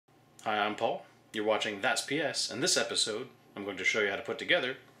Hi, I'm Paul. You're watching That's PS, and this episode, I'm going to show you how to put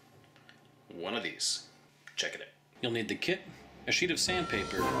together one of these. Check it out. You'll need the kit, a sheet of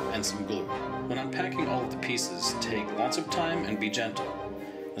sandpaper, and some glue. When unpacking all of the pieces, take lots of time and be gentle.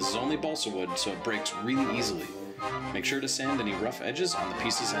 This is only balsa wood, so it breaks really easily. Make sure to sand any rough edges on the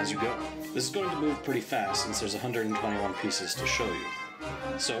pieces as you go. This is going to move pretty fast since there's 121 pieces to show you.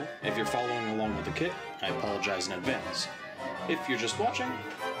 So, if you're following along with the kit, I apologize in advance. If you're just watching,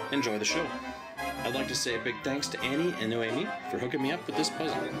 enjoy the show. I'd like to say a big thanks to Annie and Noemie for hooking me up with this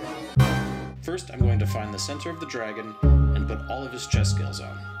puzzle. First, I'm going to find the center of the dragon and put all of his chest scales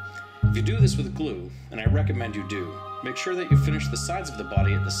on. If you do this with glue, and I recommend you do, make sure that you finish the sides of the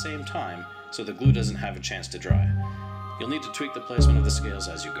body at the same time so the glue doesn't have a chance to dry. You'll need to tweak the placement of the scales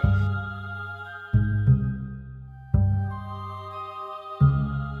as you go.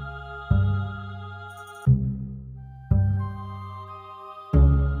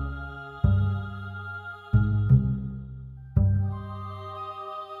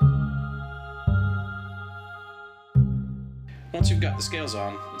 Once you've got the scales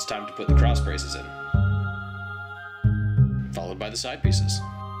on, it's time to put the cross braces in, followed by the side pieces.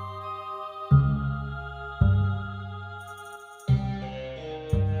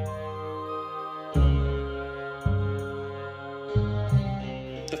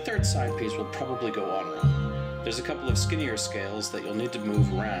 The third side piece will probably go on wrong. There's a couple of skinnier scales that you'll need to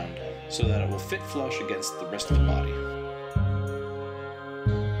move around so that it will fit flush against the rest of the body.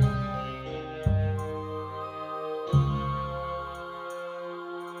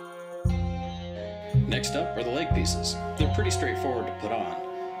 Next up are the leg pieces. They're pretty straightforward to put on.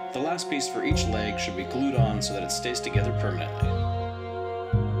 The last piece for each leg should be glued on so that it stays together permanently.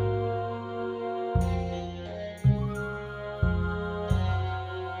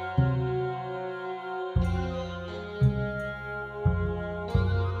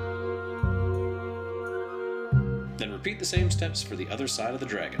 Then repeat the same steps for the other side of the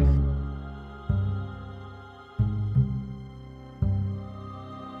dragon.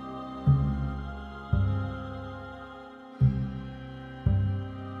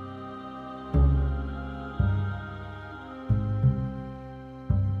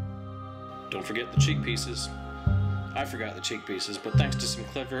 Don't forget the cheek pieces. I forgot the cheek pieces, but thanks to some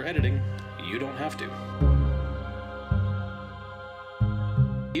clever editing, you don't have to.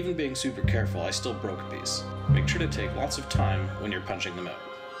 Even being super careful, I still broke a piece. Make sure to take lots of time when you're punching them out.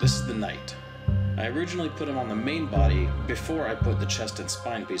 This is the knight. I originally put him on the main body before I put the chest and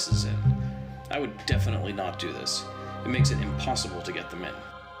spine pieces in. I would definitely not do this. It makes it impossible to get them in.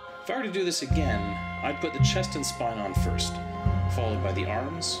 If I were to do this again, I'd put the chest and spine on first, followed by the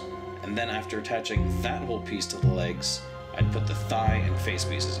arms, and then after attaching that whole piece to the legs, I'd put the thigh and face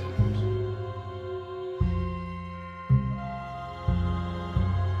pieces in.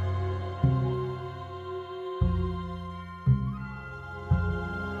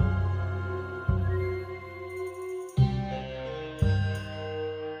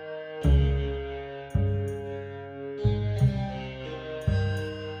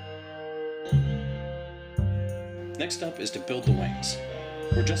 Next up is to build the wings.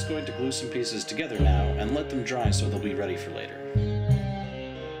 We're just going to glue some pieces together now and let them dry so they'll be ready for later.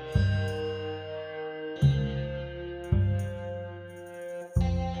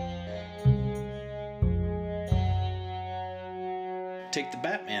 Take the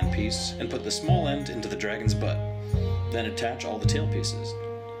Batman piece and put the small end into the dragon's butt. Then attach all the tail pieces.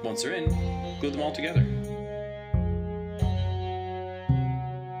 Once they're in, glue them all together.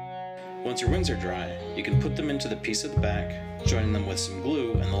 Once your wings are dry, you can put them into the piece at the back, joining them with some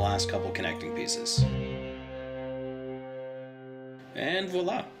glue and the last couple connecting pieces. And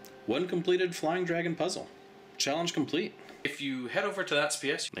voila! One completed flying dragon puzzle. Challenge complete. If you head over to That's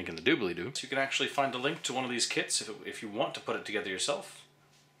PS, link in the doobly-doo, you can actually find a link to one of these kits if you want to put it together yourself.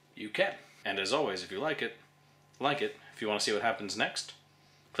 You can. And as always, if you like it, like it. If you want to see what happens next,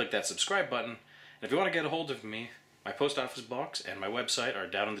 click that subscribe button. And if you want to get a hold of me, my post office box and my website are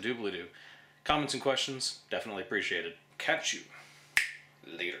down in the doobly-doo. Comments and questions, definitely appreciated. Catch you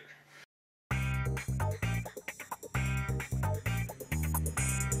later.